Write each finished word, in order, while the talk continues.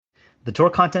The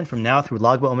Torah content from now through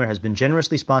Lag BaOmer has been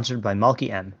generously sponsored by Malki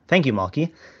M. Thank you,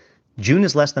 Malki. June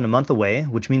is less than a month away,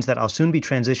 which means that I'll soon be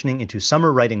transitioning into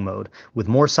summer writing mode, with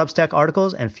more Substack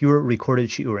articles and fewer recorded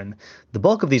shiurim. The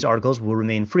bulk of these articles will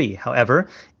remain free. However,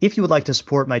 if you would like to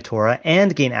support my Torah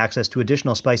and gain access to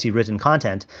additional spicy written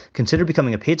content, consider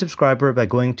becoming a paid subscriber by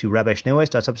going to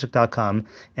rabbischneeweiss.substack.com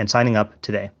and signing up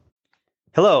today.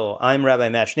 Hello, I'm Rabbi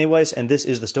Matt Schneeweiss, and this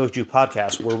is the Stoic Jew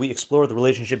podcast, where we explore the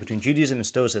relationship between Judaism and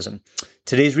Stoicism.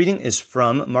 Today's reading is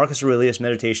from Marcus Aurelius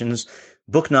Meditations,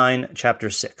 Book 9, Chapter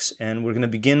 6, and we're going to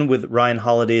begin with Ryan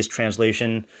Holiday's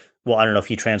translation. Well, I don't know if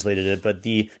he translated it, but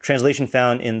the translation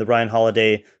found in the Ryan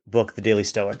Holiday book, The Daily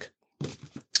Stoic.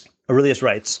 Aurelius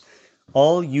writes,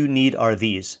 "All you need are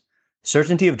these: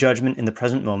 certainty of judgment in the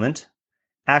present moment,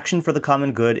 action for the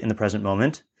common good in the present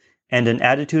moment, and an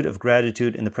attitude of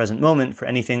gratitude in the present moment for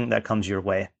anything that comes your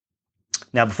way."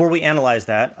 Now, before we analyze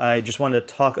that, I just want to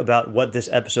talk about what this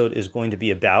episode is going to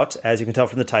be about. As you can tell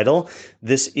from the title,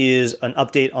 this is an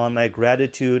update on my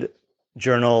gratitude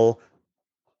journal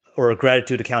or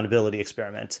gratitude accountability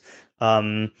experiment.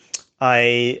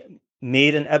 I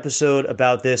made an episode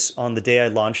about this on the day I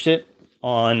launched it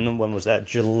on, when was that?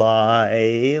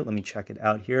 July, let me check it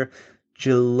out here.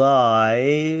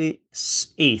 July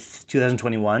 8th,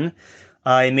 2021.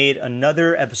 I made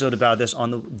another episode about this on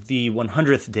the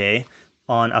 100th day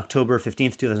on October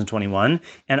 15th, 2021.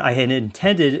 And I had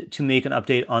intended to make an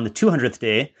update on the 200th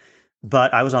day,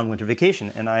 but I was on winter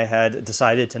vacation and I had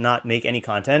decided to not make any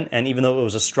content. And even though it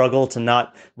was a struggle to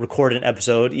not record an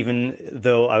episode, even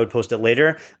though I would post it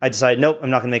later, I decided, nope, I'm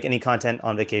not going to make any content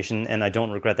on vacation, and I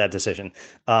don't regret that decision.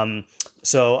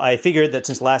 So I figured that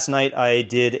since last night I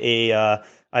did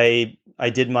I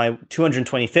did my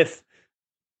 225th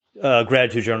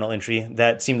gratitude journal entry,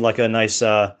 that seemed like a nice,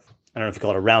 I don't know if you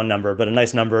call it a round number, but a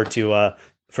nice number to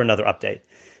for another update.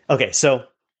 Okay, so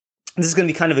this is going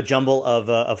to be kind of a jumble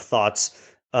of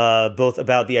thoughts, both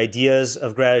about the ideas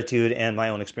of gratitude and my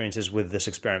own experiences with this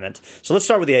experiment. So let's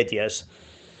start with the ideas.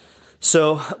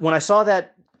 So when I saw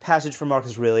that passage from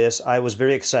Marcus Aurelius, I was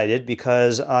very excited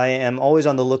because I am always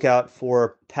on the lookout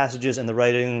for passages in the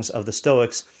writings of the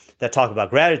Stoics that talk about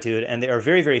gratitude, and they are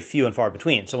very, very few and far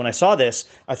between. So when I saw this,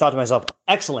 I thought to myself,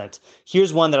 excellent,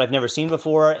 here's one that I've never seen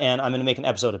before, and I'm going to make an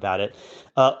episode about it.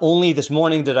 Only this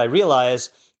morning did I realize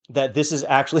that this is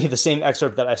actually the same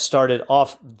excerpt that I started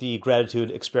off the gratitude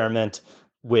experiment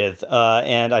with,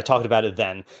 and I talked about it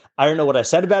then. I don't know what I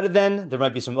said about it then. There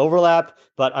might be some overlap,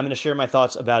 but I'm going to share my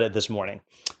thoughts about it this morning.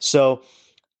 So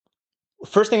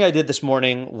first thing I did this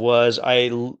morning was I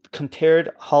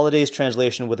compared Holiday's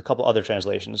translation with a couple other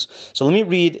translations. So let me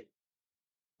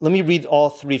read all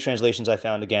three translations I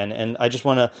found again, and I just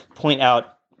want to point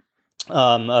out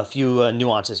a few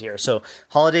nuances here. So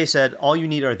Holiday said, "All you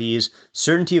need are these: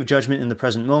 certainty of judgment in the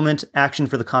present moment, action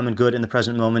for the common good in the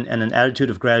present moment, and an attitude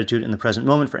of gratitude in the present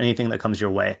moment for anything that comes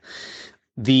your way."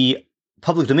 The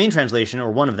public domain translation,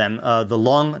 or one of them, the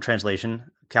long translation,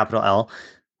 capital L,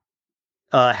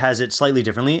 has it slightly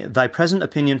differently: "Thy present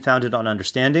opinion founded on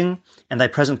understanding, and thy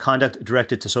present conduct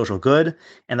directed to social good,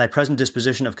 and thy present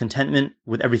disposition of contentment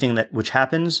with everything that which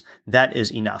happens, that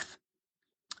is enough."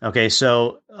 Okay,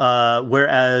 so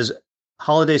whereas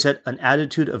Holiday said an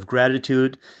attitude of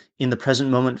gratitude in the present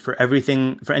moment for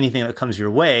anything that comes your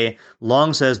way,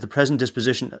 Long says the present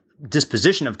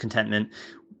disposition of contentment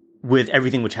with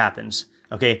everything which happens.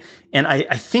 Okay, and I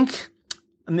think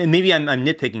maybe I'm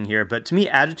nitpicking here, but to me,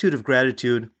 attitude of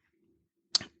gratitude,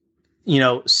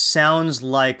 sounds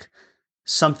like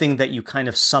something that you kind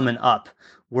of summon up,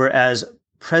 whereas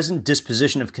present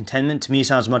disposition of contentment to me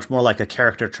sounds much more like a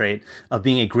character trait of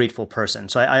being a grateful person.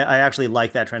 So I actually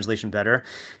like that translation better.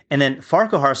 And then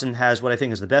Farquharson has what I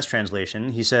think is the best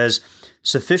translation. He says,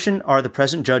 "Sufficient are the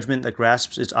present judgment that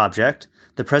grasps its object,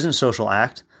 the present social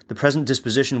act, the present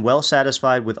disposition well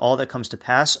satisfied with all that comes to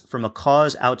pass from a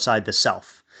cause outside the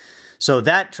self." So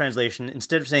that translation,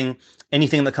 instead of saying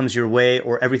anything that comes your way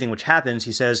or everything which happens,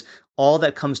 he says all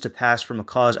that comes to pass from a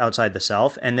cause outside the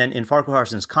self. And then in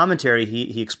Farquharson's commentary,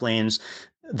 he explains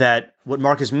that what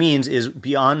Marcus means is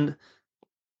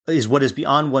what is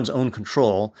beyond one's own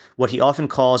control, what he often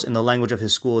calls in the language of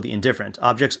his school the indifferent,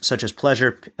 objects such as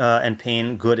pleasure and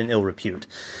pain, good and ill repute.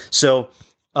 So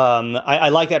I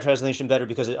like that translation better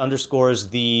because it underscores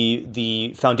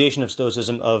the foundation of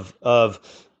Stoicism of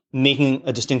making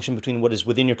a distinction between what is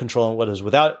within your control and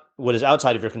what is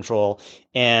outside of your control,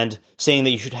 and saying that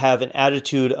you should have an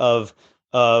attitude of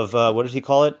what did he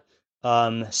call it?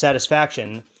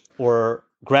 Satisfaction or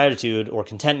gratitude or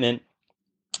contentment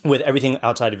with everything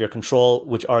outside of your control,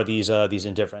 which are these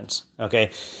indifferents. Okay,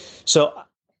 so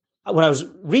when I was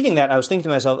reading that, I was thinking to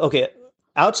myself, okay,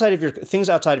 outside of your things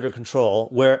outside of your control,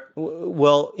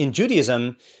 well, in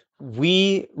Judaism,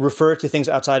 we refer to things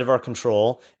outside of our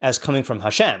control as coming from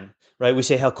Hashem, right? We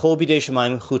say Hakol bidei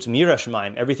shemaim chutz mira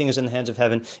shemaim. Everything is in the hands of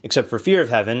heaven except for fear of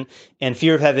heaven. And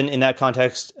fear of heaven in that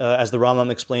context, as the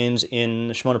Rambam explains in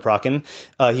Shmona Prakim,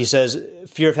 he says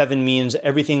fear of heaven means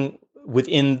everything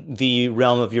within the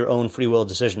realm of your own free will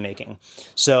decision making.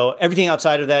 So everything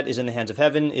outside of that is in the hands of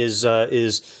heaven, is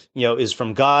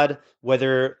from God,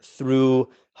 whether through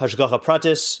hashgacha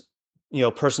pratis,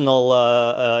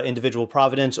 personal individual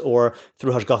providence, or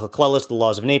through hashgacha klalis, the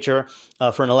laws of nature.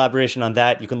 For an elaboration on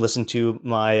that, you can listen to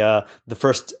my the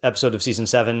first episode of season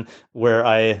 7, where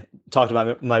I talked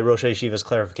about my Rosh Yeshiva's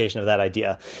clarification of that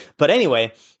idea. But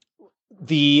anyway,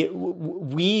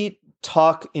 we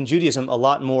talk in Judaism a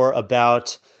lot more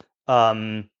about.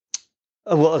 Well,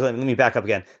 let me back up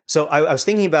again. So I was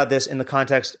thinking about this in the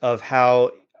context of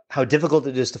how difficult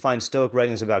it is to find Stoic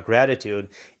writings about gratitude,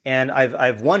 and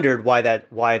I've wondered why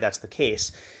that's the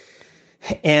case.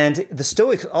 And the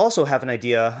Stoics also have an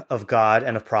idea of God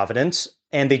and of providence,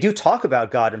 and they do talk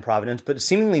about God and providence, but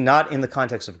seemingly not in the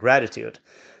context of gratitude.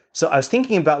 So I was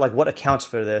thinking about what accounts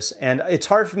for this, and it's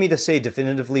hard for me to say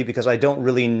definitively because I don't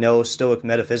really know Stoic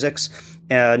metaphysics,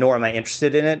 nor am I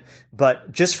interested in it. But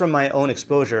just from my own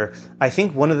exposure, I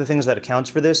think one of the things that accounts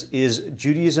for this is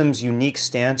Judaism's unique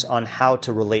stance on how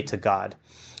to relate to God.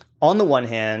 On the one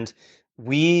hand,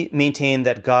 we maintain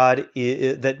that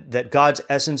that God's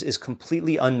essence is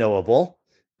completely unknowable.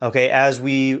 Okay, as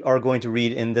we are going to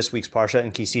read in this week's Parsha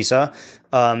in Kisisa,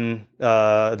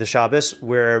 the Shabbos,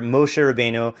 where Moshe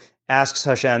Rabbeinu asks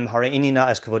Hashem, Hare'ini na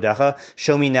es kavodecha,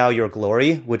 show me now your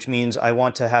glory, which means I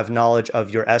want to have knowledge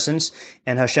of your essence.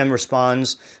 And Hashem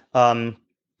responds, Lo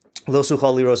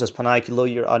suchal liros es panai ki lo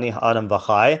yir'ani ha'adam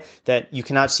b'chai, that you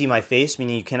cannot see my face,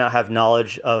 meaning you cannot have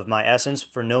knowledge of my essence,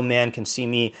 for no man can see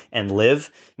me and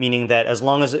live, meaning that as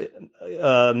long as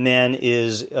man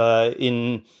is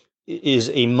a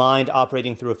mind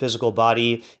operating through a physical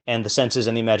body and the senses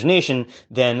and the imagination,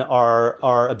 then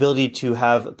our ability to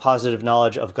have positive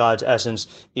knowledge of God's essence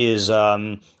is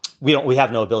we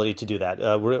have no ability to do that.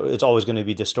 It's always going to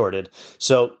be distorted.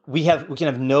 So we can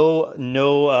have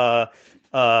no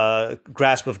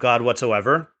grasp of God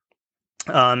whatsoever.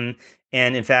 And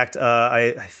in fact,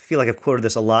 I feel like I've quoted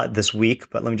this a lot this week,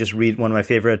 but let me just read one of my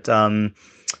favorite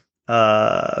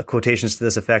quotations to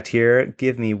this effect here.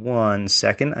 Give me 1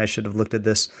 second. I should have looked at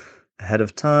this ahead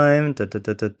of time. We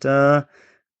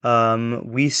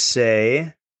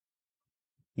say,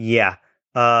 Rabbeinu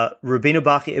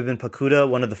Bachya ibn Pakuda,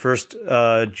 one of the first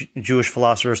Jewish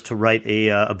philosophers to write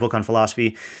a book on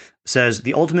philosophy, says,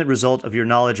 the ultimate result of your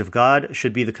knowledge of God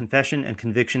should be the confession and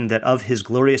conviction that of his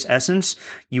glorious essence,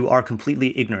 you are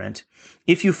completely ignorant.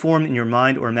 If you form in your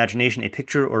mind or imagination a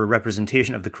picture or a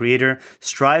representation of the Creator,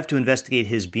 strive to investigate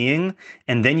his being,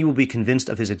 and then you will be convinced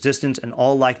of his existence, and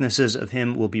all likenesses of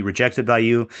him will be rejected by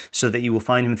you, so that you will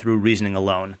find him through reasoning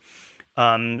alone.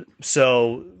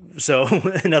 So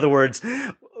in other words,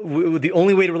 the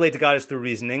only way to relate to God is through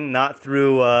reasoning, not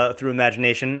through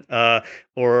imagination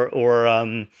or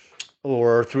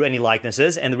through any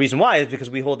likenesses. And the reason why is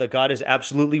because we hold that God is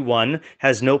absolutely one,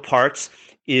 has no parts,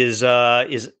 is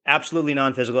absolutely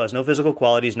non-physical, has no physical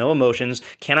qualities, no emotions,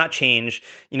 cannot change.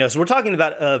 So we're talking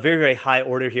about a very, very high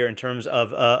order here in terms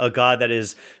of a God that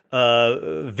is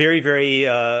very, very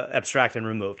abstract and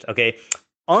removed. Okay.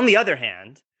 On the other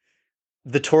hand,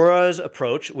 the Torah's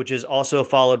approach, which is also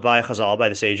followed by Chazal, by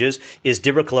the sages, is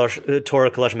Dibra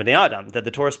Torah Kalash B'nei Adam, that the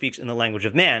Torah speaks in the language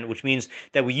of man, which means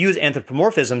that we use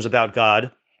anthropomorphisms about God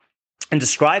and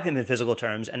describe him in physical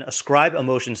terms and ascribe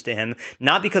emotions to him,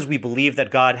 not because we believe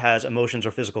that God has emotions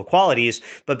or physical qualities,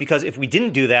 but because if we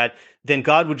didn't do that, then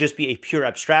God would just be a pure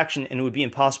abstraction and it would be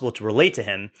impossible to relate to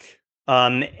him.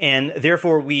 And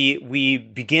therefore, we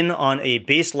begin on a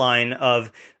baseline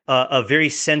of a very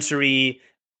sensory,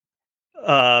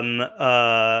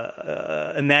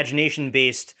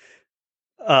 imagination-based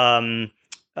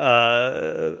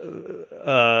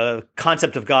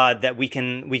concept of God that we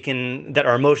can that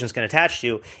our emotions can attach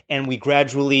to, and we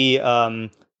gradually, as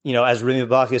Rabbeinu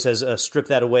Bachya says, strip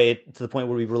that away to the point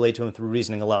where we relate to him through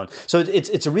reasoning alone. So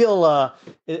it's a real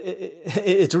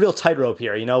it's a real tightrope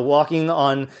here, walking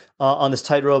on this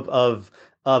tightrope of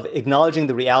acknowledging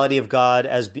the reality of God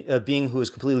as a being who is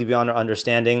completely beyond our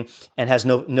understanding and has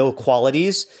no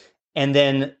qualities, and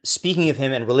then speaking of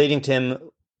him and relating to him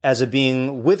as a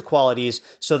being with qualities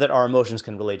so that our emotions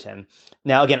can relate to him.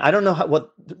 Now, again, I don't know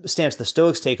what stance the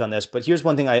Stoics take on this, but here's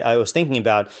one thing I was thinking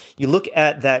about. You look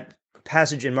at that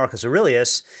passage in Marcus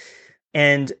Aurelius,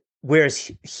 and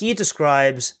whereas he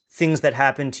describes things that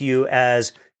happen to you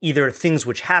as either things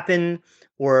which happen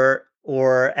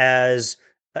or as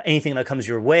anything that comes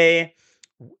your way,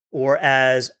 or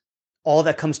as all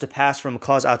that comes to pass from a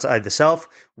cause outside the self.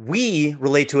 We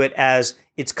relate to it as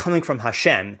it's coming from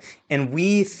Hashem, and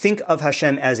we think of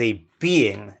Hashem as a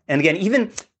being. And again,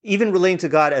 even relating to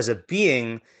God as a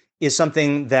being is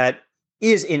something that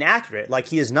is inaccurate. Like,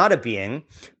 he is not a being,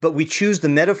 but we choose the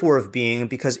metaphor of being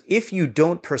because if you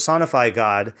don't personify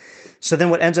God, so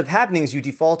then what ends up happening is you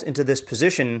default into this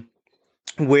position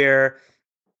where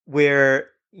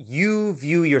you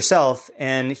view yourself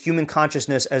and human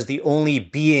consciousness as the only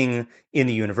being in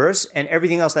the universe, and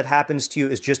everything else that happens to you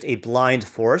is just a blind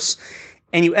force.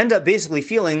 And you end up basically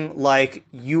feeling like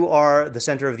you are the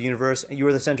center of the universe, you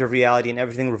are the center of reality, and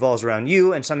everything revolves around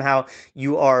you, and somehow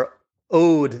you are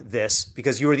owed this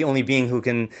because you are the only being who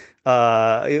can,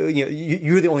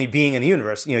 you're the only being in the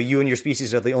universe. You and your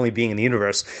species are the only being in the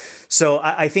universe. So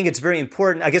I think it's very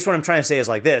important. I guess what I'm trying to say is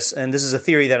like this, and this is a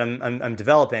theory that I'm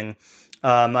developing.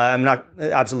 I'm not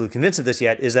absolutely convinced of this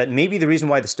yet, is that maybe the reason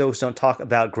why the Stoics don't talk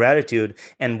about gratitude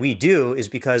and we do is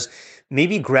because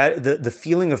maybe the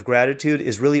feeling of gratitude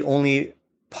is really only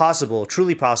possible,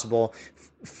 truly possible,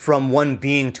 from one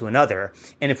being to another.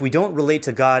 And if we don't relate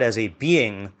to God as a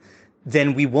being,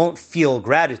 then we won't feel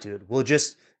gratitude. We'll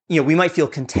just, we might feel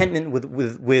contentment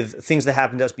with things that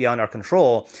happen to us beyond our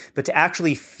control, but to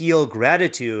actually feel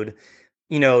gratitude,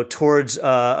 towards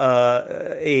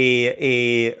a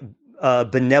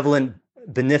benevolent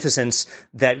beneficence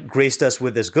that graced us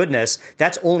with this goodness,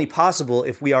 that's only possible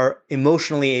if we are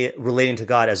emotionally relating to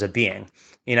God as a being,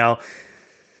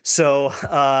 So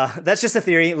that's just a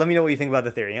theory. Let me know what you think about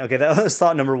the theory. Okay, that was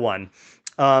thought number one.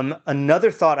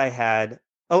 Another thought I had,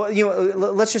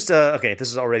 let's just, okay, this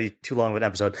is already too long of an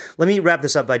episode. Let me wrap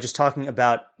this up by just talking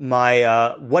about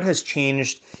my, what has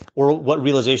changed or what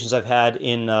realizations I've had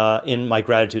in my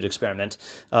gratitude experiment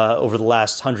over the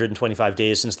last 125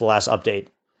 days since the last update.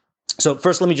 So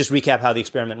first, let me just recap how the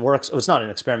experiment works. Oh, it's not an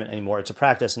experiment anymore. It's a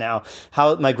practice now.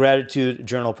 How my gratitude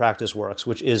journal practice works,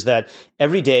 which is that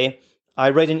every day I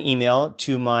write an email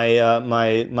to my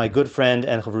my good friend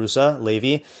and chavrusa,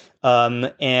 Levi,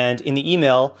 and in the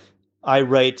email, I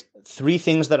write 3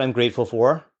 things that I'm grateful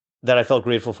for, that I felt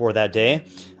grateful for that day.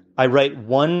 I write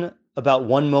about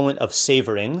one moment of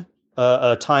savoring,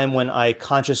 a time when I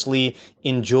consciously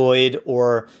enjoyed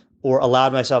or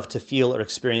allowed myself to feel or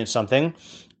experience something,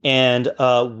 and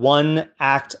one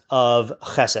act of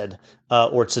chesed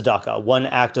or tzedakah, one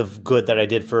act of good that I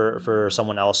did for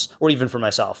someone else or even for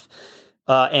myself.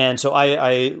 And so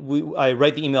I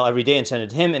write the email every day and send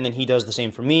it to him, and then he does the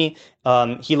same for me.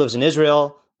 He lives in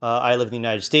Israel. I live in the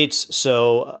United States,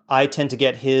 so I tend to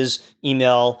get his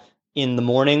email in the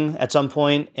morning at some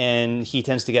point, and he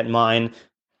tends to get mine.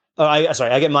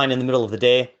 I get mine in the middle of the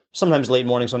day, sometimes late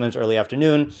morning, sometimes early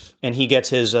afternoon, and he gets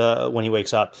his when he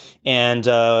wakes up. And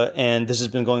this has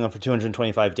been going on for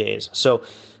 225 days. So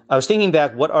I was thinking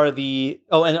back, what are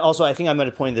and also I think I might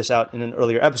have pointed this out in an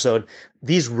earlier episode.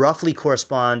 These roughly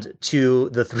correspond to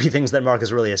the 3 things that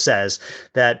Marcus Aurelius says,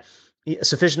 that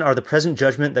sufficient are the present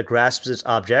judgment that grasps its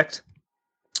object.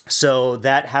 So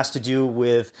that has to do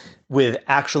with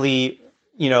actually,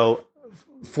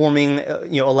 forming,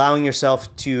 allowing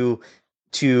yourself to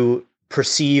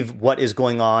perceive what is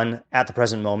going on at the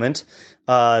present moment.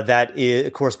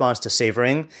 Corresponds to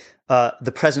savoring.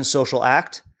 The present social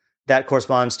act, that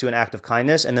corresponds to an act of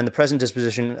kindness, and then the present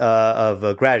disposition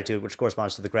of gratitude, which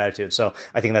corresponds to the gratitude. So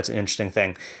I think that's an interesting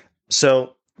thing.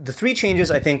 So the 3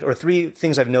 changes, I think, or 3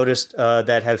 things I've noticed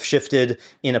that have shifted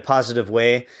in a positive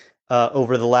way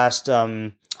over the last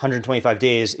 125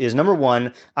 days is, number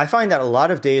one, I find that a lot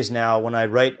of days now when I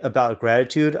write about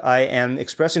gratitude, I am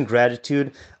expressing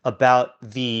gratitude about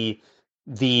the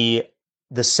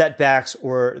setbacks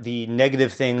or the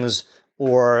negative things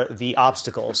or the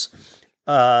obstacles.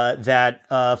 That,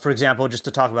 for example, just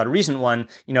to talk about a recent one,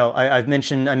 I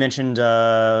mentioned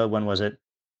when was it?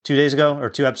 2 days ago or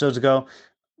 2 episodes ago,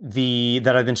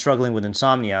 that I've been struggling with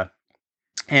insomnia,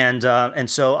 and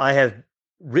so I have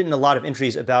written a lot of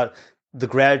entries about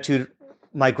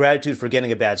my gratitude for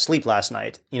getting a bad sleep last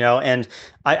night. And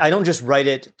I don't just write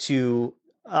it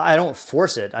I don't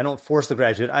force it. I don't force the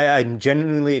gratitude. I'm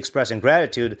genuinely expressing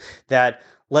gratitude that,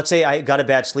 let's say I got a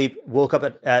bad sleep, woke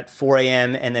up at 4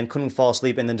 a.m. and then couldn't fall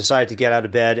asleep, and then decided to get out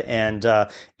of bed and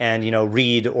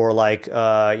read or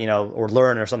or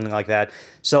learn or something like that.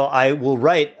 So I will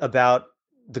write about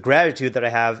the gratitude that I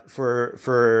have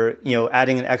for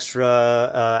adding an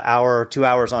extra hour, 2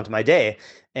 hours onto my day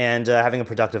and having a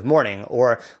productive morning.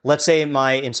 Or let's say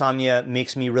my insomnia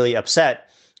makes me really upset,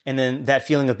 and then that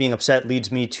feeling of being upset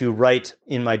leads me to write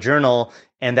in my journal,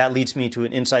 and that leads me to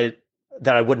an insight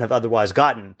that I wouldn't have otherwise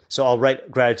gotten. So I'll write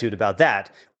gratitude about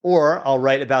that. Or I'll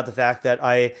write about the fact that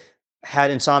I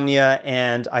had insomnia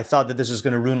and I thought that this was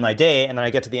going to ruin my day. And then I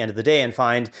get to the end of the day and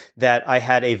find that I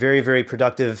had a very, very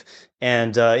productive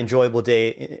and enjoyable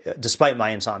day despite my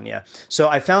insomnia. So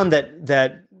I found that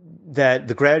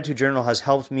the gratitude journal has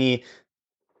helped me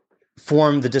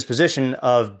form the disposition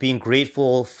of being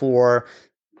grateful for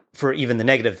even the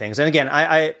negative things. And again,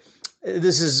 I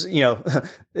this is,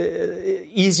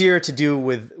 easier to do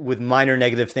with minor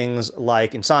negative things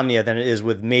like insomnia than it is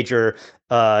with major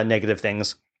negative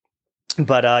things.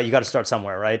 But you got to start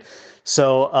somewhere, right?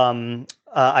 So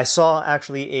I saw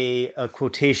actually a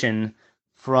quotation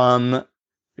from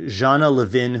Jana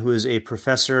Levin, who is a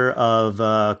professor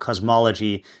of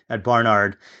cosmology at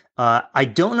Barnard. I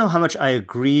don't know how much I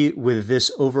agree with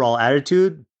this overall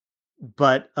attitude,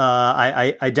 but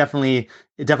I definitely,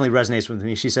 it definitely resonates with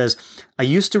me. She says, "I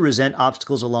used to resent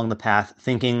obstacles along the path,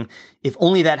 thinking if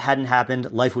only that hadn't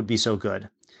happened, life would be so good.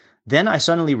 Then I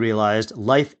suddenly realized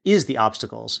life is the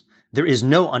obstacles. There is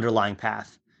no underlying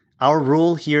path. Our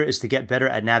role here is to get better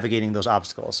at navigating those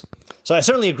obstacles." So I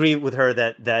certainly agree with her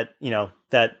that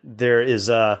there is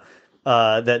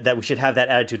that we should have that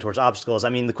attitude towards obstacles. I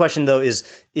mean, the question though is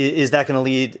that going to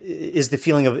lead? Is the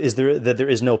feeling of that there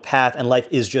is no path and life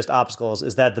is just obstacles?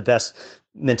 Is that the best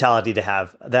mentality to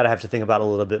have? That I have to think about a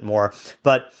little bit more.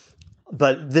 But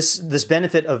this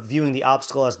benefit of viewing the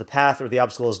obstacle as the path or the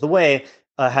obstacle as the way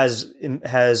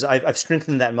I've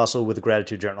strengthened that muscle with the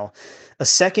gratitude journal. A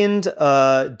second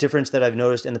difference that I've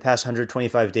noticed in the past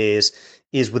 125 days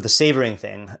is with the savoring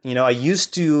thing. I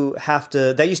used to have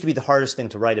to, that used to be the hardest thing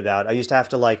to write about. I used to have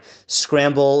to like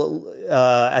scramble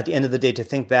at the end of the day to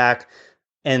think back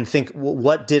and think,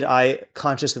 what did I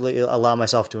consciously allow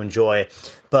myself to enjoy?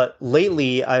 But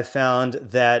lately I've found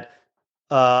that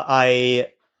I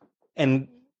am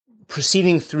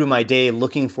proceeding through my day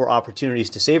looking for opportunities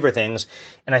to savor things.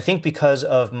 And I think because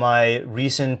of my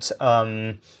recent,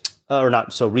 or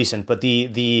not so recent, but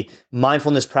the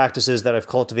mindfulness practices that I've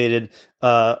cultivated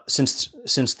since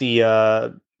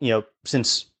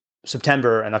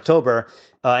September and October,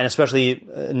 and especially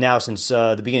now since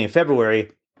the beginning of February,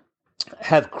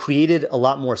 have created a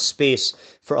lot more space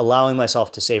for allowing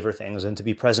myself to savor things and to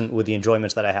be present with the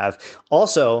enjoyments that I have.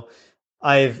 Also,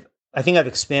 I think I've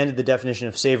expanded the definition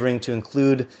of savoring to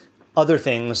include other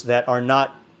things that are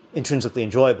not intrinsically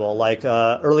enjoyable. Like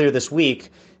earlier this week,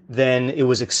 then it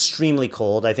was extremely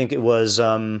cold. I think it was,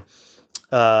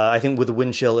 I think with the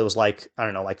wind chill, it was like, I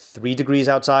don't know, like 3 degrees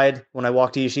outside when I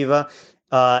walked to yeshiva.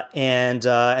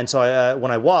 And so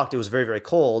when I walked, it was very, very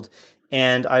cold.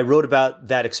 And I wrote about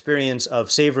that experience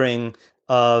of savoring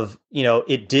of,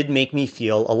 it did make me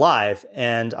feel alive.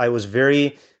 And I was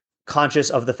very conscious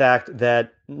of the fact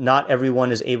that not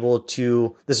everyone is able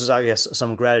to, this is, I guess,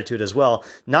 some gratitude as well.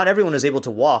 Not everyone is able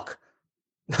to walk,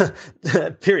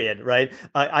 period, right?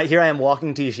 Here I am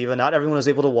walking to yeshiva. Not everyone is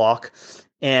able to walk.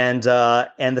 And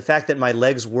the fact that my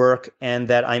legs work and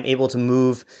that I'm able to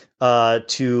move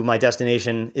to my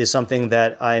destination is something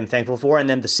that I'm thankful for. And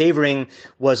then the savoring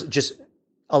was just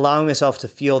allowing myself to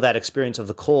feel that experience of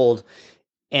the cold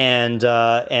and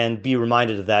be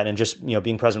reminded of that and just,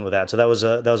 being present with that. So that was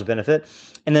a benefit.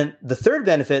 And then the third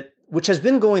benefit, which has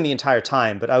been going the entire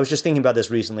time, but I was just thinking about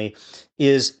this recently,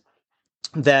 is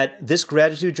that this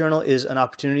gratitude journal is an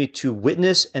opportunity to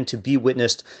witness and to be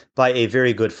witnessed by a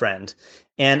very good friend.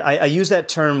 And I use that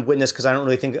term witness because I don't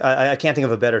really think, I can't think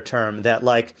of a better term that,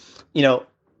 like,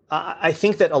 I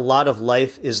think that a lot of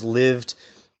life is lived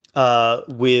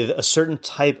with a certain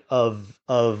type of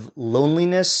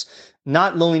loneliness.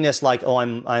 Not loneliness like, oh,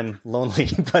 I'm lonely,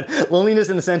 but loneliness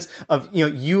in the sense of,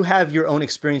 you have your own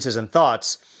experiences and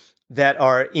thoughts that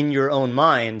are in your own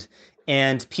mind,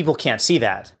 and people can't see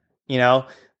that,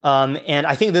 and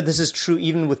I think that this is true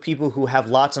even with people who have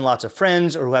lots and lots of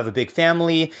friends or who have a big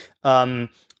family,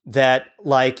 that,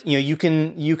 like, you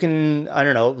can, I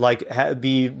don't know, like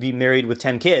be married with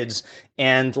 10 kids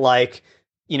and, like,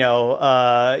 you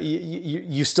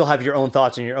still have your own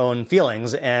thoughts and your own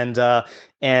feelings, and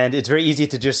it's very easy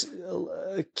to just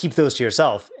keep those to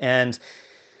yourself. And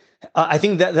I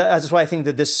think that's why I think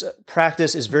that this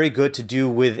practice is very good to do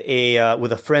with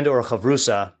a friend or a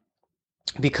chavrusa,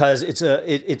 because it's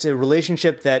a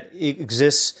relationship that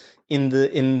exists in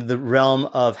the realm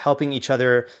of helping each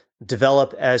other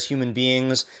develop as human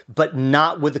beings, but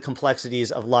not with the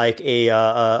complexities of like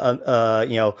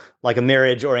like a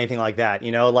marriage or anything like that.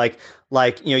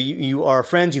 You are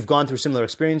friends, you've gone through similar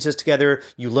experiences together,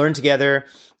 you learn together,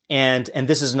 and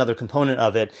this is another component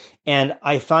of it. And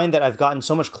I find that I've gotten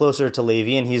so much closer to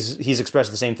Levi, and he's expressed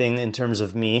the same thing in terms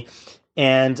of me.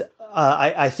 And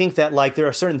I think that like there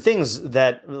are certain things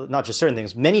that, not just certain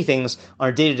things, many things on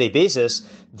a day-to-day basis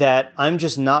that I'm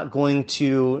just not going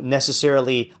to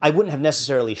necessarily, I wouldn't have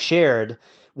necessarily shared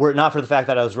were it not for the fact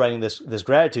that I was writing this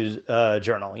gratitude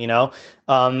journal,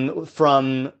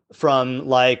 from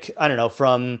like, I don't know,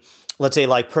 from, let's say,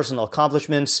 like personal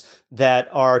accomplishments that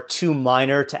are too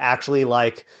minor to actually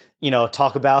like,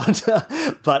 talk about,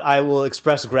 but I will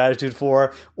express gratitude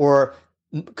for, or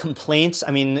complaints.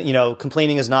 I mean,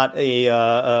 complaining is not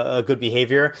a good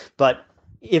behavior, but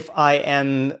if I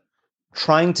am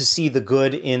trying to see the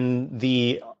good in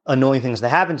the annoying things that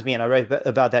happen to me, and I write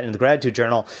about that in the gratitude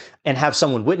journal, and have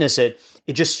someone witness it,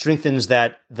 it just strengthens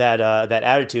that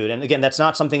attitude. And again, that's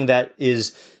not something that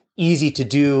is easy to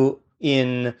do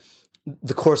in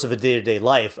the course of a day-to-day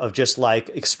life of just like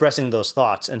expressing those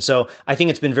thoughts. And so I think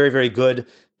it's been very, very good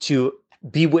to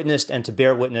be witnessed and to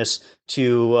bear witness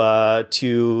to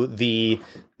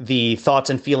the thoughts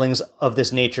and feelings of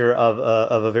this nature of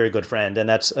a very good friend. And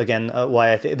that's again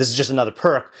why I think this is just another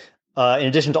perk. In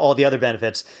addition to all the other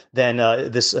benefits, then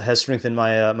this has strengthened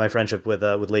my friendship with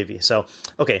Levi. So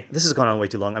okay, this has gone on way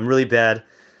too long. I'm really bad.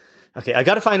 Okay, I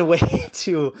got to find a way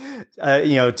to,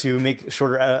 to make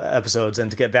shorter episodes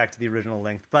and to get back to the original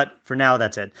length. But for now,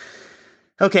 that's it.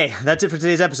 Okay, that's it for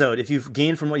today's episode. If you've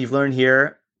gained from what you've learned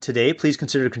here today, please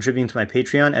consider contributing to my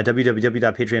Patreon at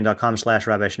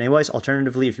www.patreon.com/Rabbi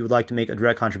Alternatively, if you would like to make a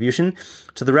direct contribution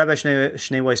to the Rabbi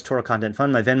Schneeweiss Torah Content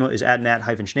Fund, my Venmo is at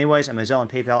Matt-Schneeweiss, and my Zelle and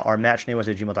PayPal are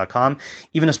mattschneeweiss@gmail.com.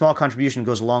 Even a small contribution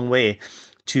goes a long way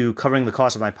to covering the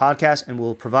cost of my podcast and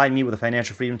will provide me with the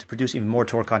financial freedom to produce even more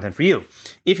Torah content for you.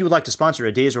 If you would like to sponsor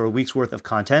a day's or a week's worth of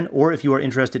content, or if you are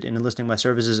interested in enlisting my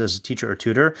services as a teacher or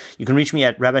tutor, you can reach me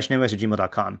at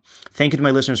rabbischneeweiss@gmail.com. Thank you to my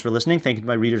listeners for listening. Thank you to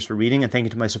my readers for reading. And thank you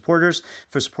to my supporters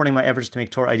for supporting my efforts to make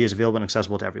Torah ideas available and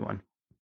accessible to everyone.